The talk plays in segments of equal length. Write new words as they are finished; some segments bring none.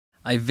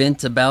I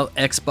vent about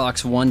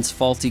Xbox One's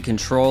faulty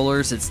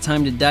controllers. It's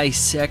time to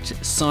dissect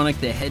Sonic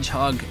the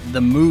Hedgehog,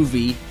 the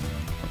movie.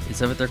 Is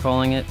that what they're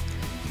calling it?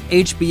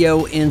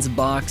 HBO ends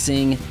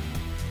boxing,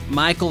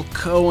 Michael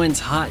Cohen's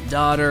hot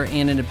daughter,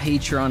 and in a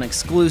Patreon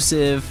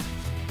exclusive,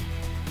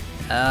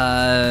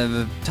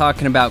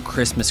 talking about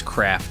Christmas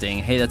crafting.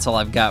 Hey, that's all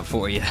I've got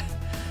for you.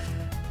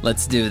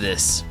 Let's do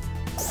this.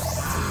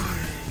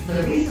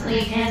 The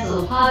recently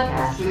canceled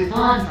podcast with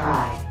Don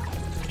Fry.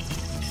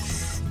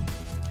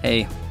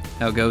 Hey,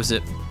 how goes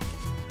it?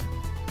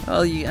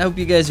 Well, I hope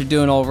you guys are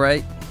doing all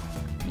right.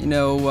 You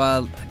know,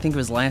 I think it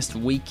was last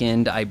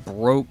weekend I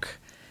broke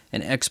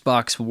an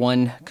Xbox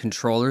One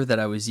controller that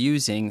I was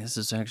using. This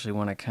is actually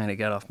one I kind of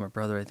got off my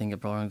brother. I think it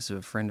belongs to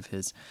a friend of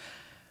his.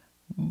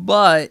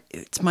 But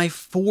it's my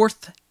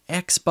fourth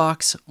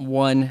Xbox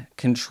One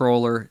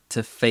controller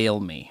to fail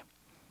me.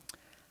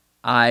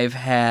 I've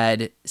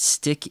had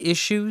stick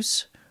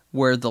issues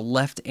where the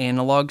left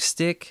analog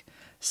stick,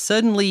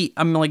 suddenly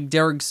I'm like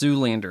Derek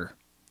Zoolander.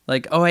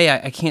 Like, oh hey,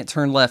 I can't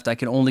turn left, I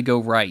can only go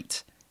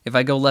right. If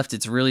I go left,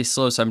 it's really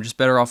slow, so I'm just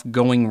better off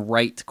going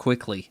right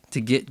quickly to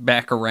get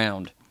back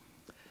around.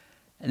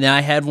 And then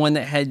I had one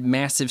that had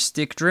massive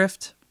stick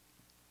drift.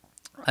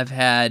 I've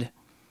had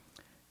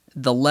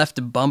the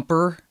left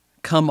bumper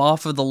come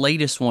off of the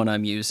latest one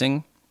I'm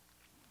using.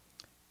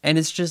 And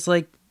it's just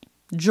like,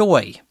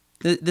 joy.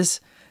 This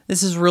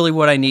is really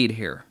what I need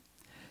here.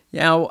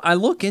 Now, I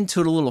look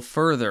into it a little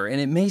further, and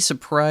it may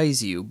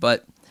surprise you,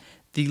 but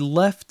the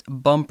left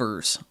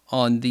bumpers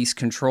on these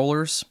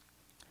controllers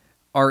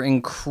are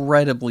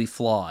incredibly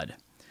flawed.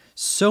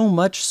 So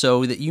much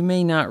so that you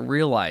may not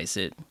realize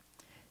it.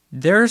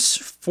 There's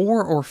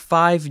 4 or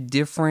 5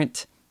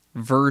 different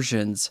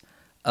versions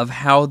of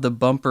how the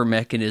bumper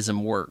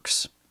mechanism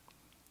works.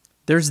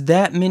 There's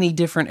that many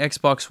different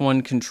Xbox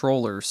One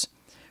controllers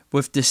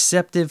with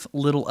deceptive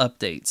little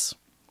updates.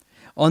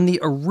 On the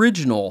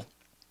original,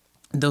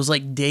 those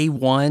like day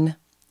one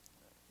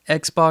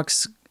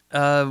Xbox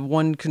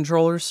One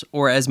controllers,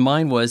 or as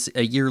mine was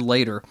a year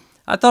later,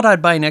 I thought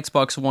I'd buy an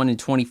Xbox One in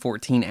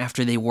 2014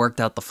 after they worked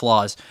out the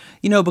flaws.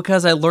 You know,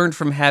 because I learned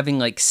from having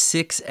like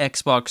 6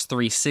 Xbox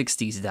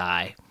 360s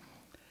die.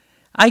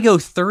 I go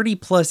 30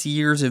 plus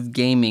years of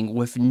gaming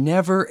with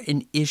never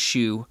an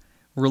issue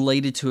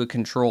related to a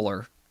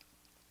controller.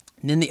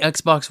 And then the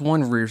Xbox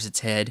One rears its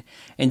head,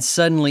 and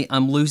suddenly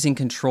I'm losing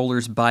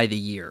controllers by the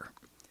year.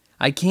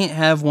 I can't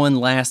have one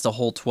last a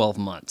whole 12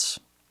 months.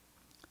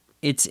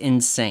 It's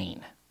insane.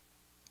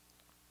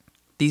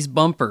 These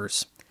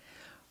bumpers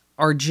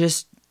are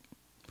just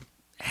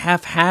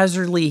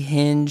haphazardly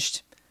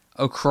hinged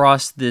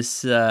across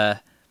this,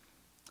 I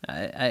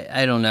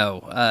don't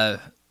know,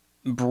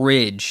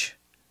 bridge.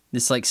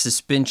 This like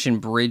suspension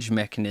bridge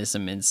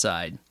mechanism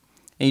inside.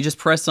 And you just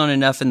press on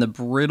enough and the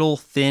brittle,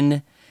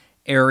 thin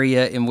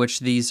area in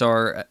which these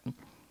are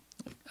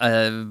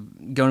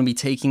going to be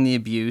taking the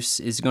abuse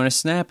is going to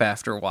snap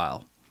after a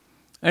while.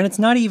 And it's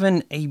not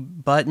even a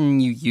button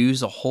you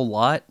use a whole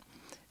lot.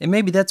 And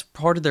maybe that's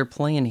part of their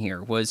plan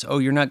here was, oh,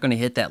 you're not going to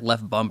hit that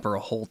left bumper a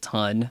whole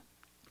ton.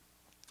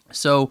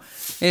 So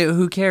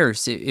who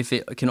cares if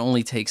it can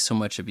only take so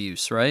much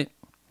abuse, right?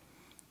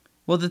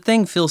 Well, the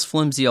thing feels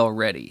flimsy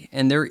already.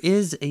 And there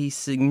is a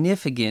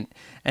significant,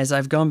 as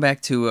I've gone back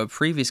to a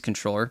previous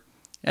controller,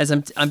 as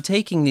I'm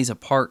taking these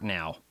apart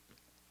now,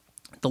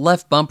 the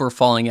left bumper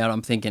falling out,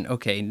 I'm thinking,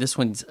 okay, this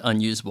one's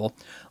unusable.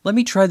 Let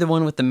me try the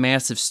one with the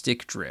massive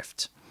stick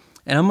drift.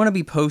 And I'm going to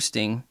be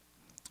posting,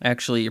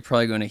 actually, you're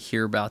probably going to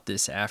hear about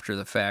this after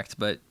the fact,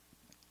 but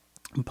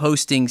I'm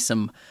posting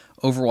some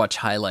Overwatch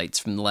highlights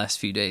from the last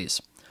few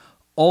days.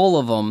 All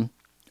of them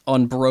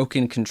on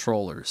broken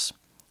controllers.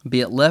 Be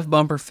it left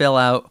bumper fell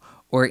out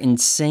or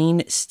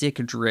insane stick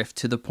drift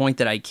to the point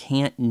that I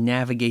can't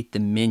navigate the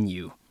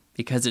menu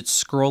because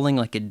it's scrolling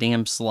like a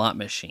damn slot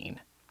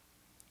machine.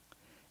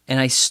 And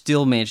I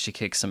still managed to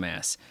kick some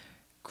ass.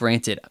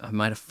 Granted, I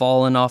might have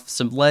fallen off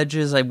some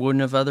ledges I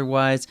wouldn't have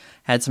otherwise,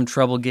 had some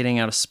trouble getting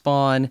out of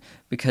spawn,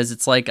 because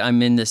it's like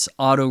I'm in this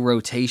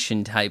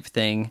auto-rotation type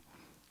thing,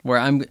 where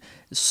I'm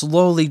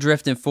slowly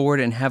drifting forward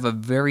and have a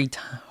very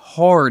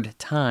hard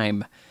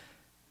time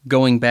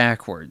going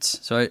backwards.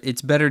 So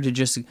it's better to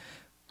just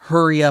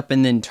hurry up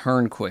and then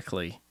turn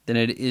quickly than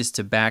it is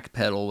to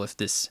backpedal with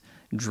this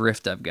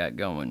drift I've got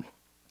going.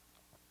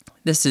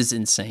 This is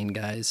insane,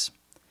 guys.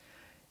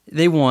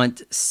 They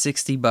want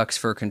 $60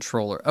 for a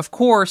controller. Of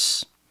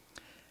course,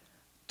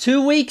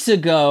 2 weeks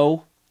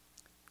ago,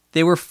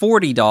 they were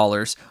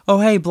 $40. Oh,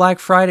 hey, Black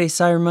Friday,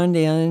 Cyber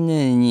Monday.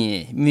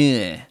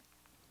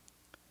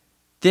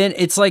 Then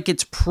it's like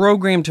it's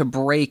programmed to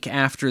break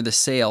after the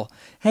sale.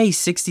 Hey,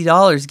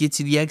 $60 gets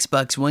you the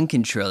Xbox One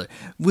controller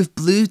with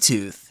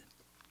Bluetooth.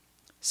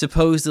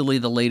 Supposedly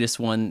the latest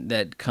one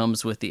that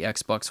comes with the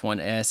Xbox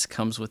One S,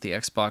 comes with the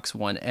Xbox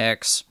One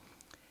X,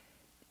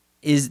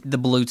 is the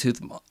Bluetooth,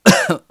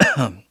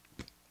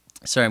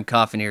 sorry, I'm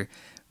coughing here,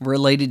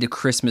 related to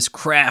Christmas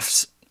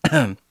crafts.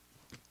 I'm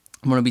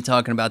going to be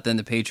talking about that in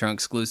the Patreon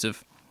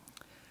exclusive.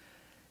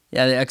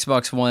 Yeah, the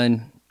Xbox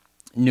One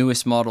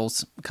newest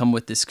models come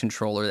with this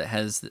controller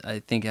that I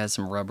think has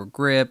some rubber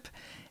grip.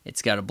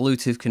 It's got a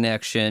Bluetooth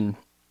connection,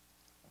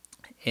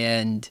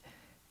 and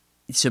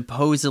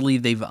supposedly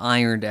they've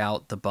ironed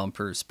out the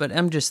bumpers. But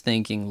I'm just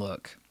thinking,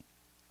 look,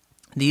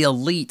 the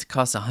Elite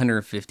costs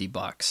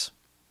 $150,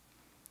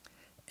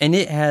 and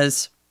it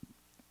has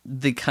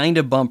the kind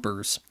of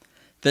bumpers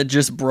that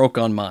just broke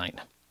on mine.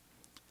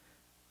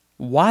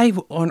 Why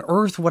on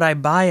earth would I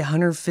buy a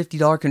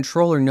 $150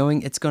 controller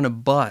knowing it's going to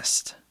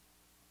bust?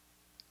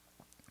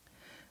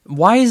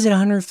 Why is it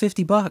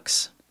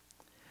 $150?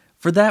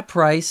 For that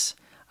price,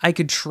 I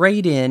could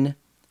trade in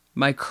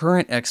my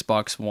current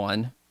Xbox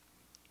One,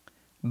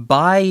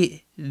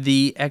 buy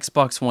the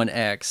Xbox One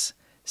X,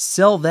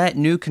 sell that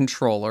new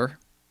controller,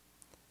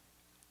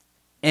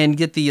 and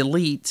get the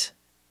Elite.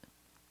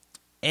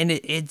 And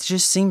it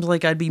just seems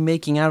like I'd be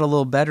making out a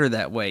little better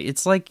that way.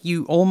 It's like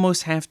you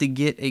almost have to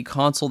get a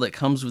console that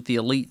comes with the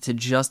Elite to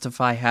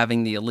justify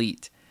having the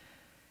Elite.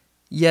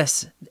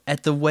 Yes,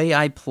 at the way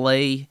I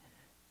play,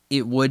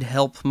 it would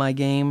help my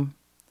game.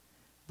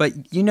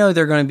 But you know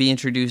they're going to be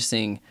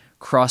introducing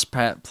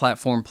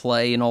cross-platform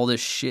play and all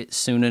this shit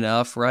soon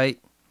enough, right?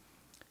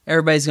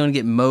 Everybody's going to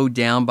get mowed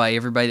down by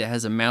everybody that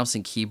has a mouse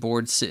and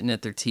keyboard sitting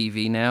at their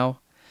TV now.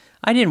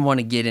 I didn't want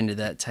to get into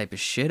that type of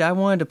shit. I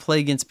wanted to play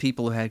against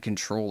people who had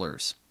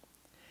controllers.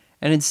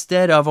 And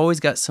instead, I've always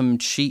got some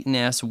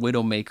cheating-ass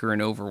Widowmaker in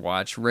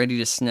Overwatch ready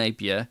to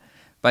snipe you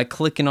by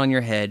clicking on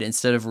your head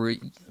instead of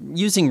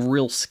using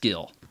real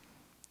skill.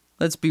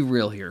 Let's be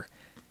real here.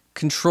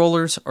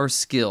 Controllers are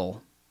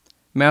skill.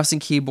 Mouse and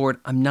keyboard,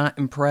 I'm not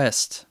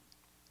impressed.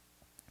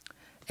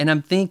 And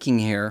I'm thinking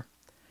here,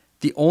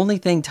 the only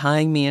thing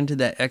tying me into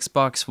that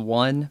Xbox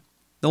One,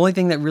 the only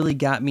thing that really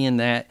got me in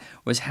that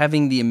was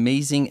having the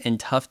amazing and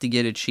tough to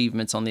get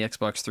achievements on the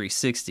Xbox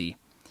 360.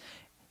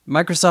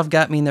 Microsoft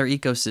got me in their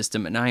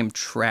ecosystem and I am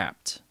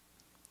trapped.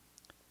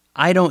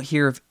 I don't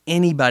hear of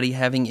anybody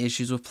having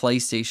issues with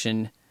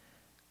PlayStation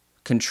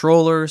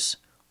controllers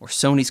or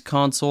Sony's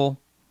console.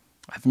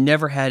 I've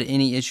never had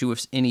any issue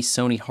with any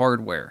Sony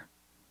hardware.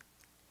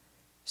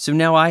 So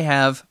now I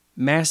have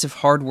massive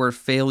hardware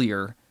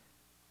failure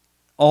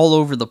all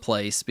over the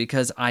place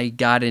because I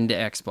got into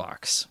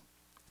Xbox.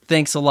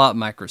 Thanks a lot,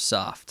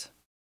 Microsoft.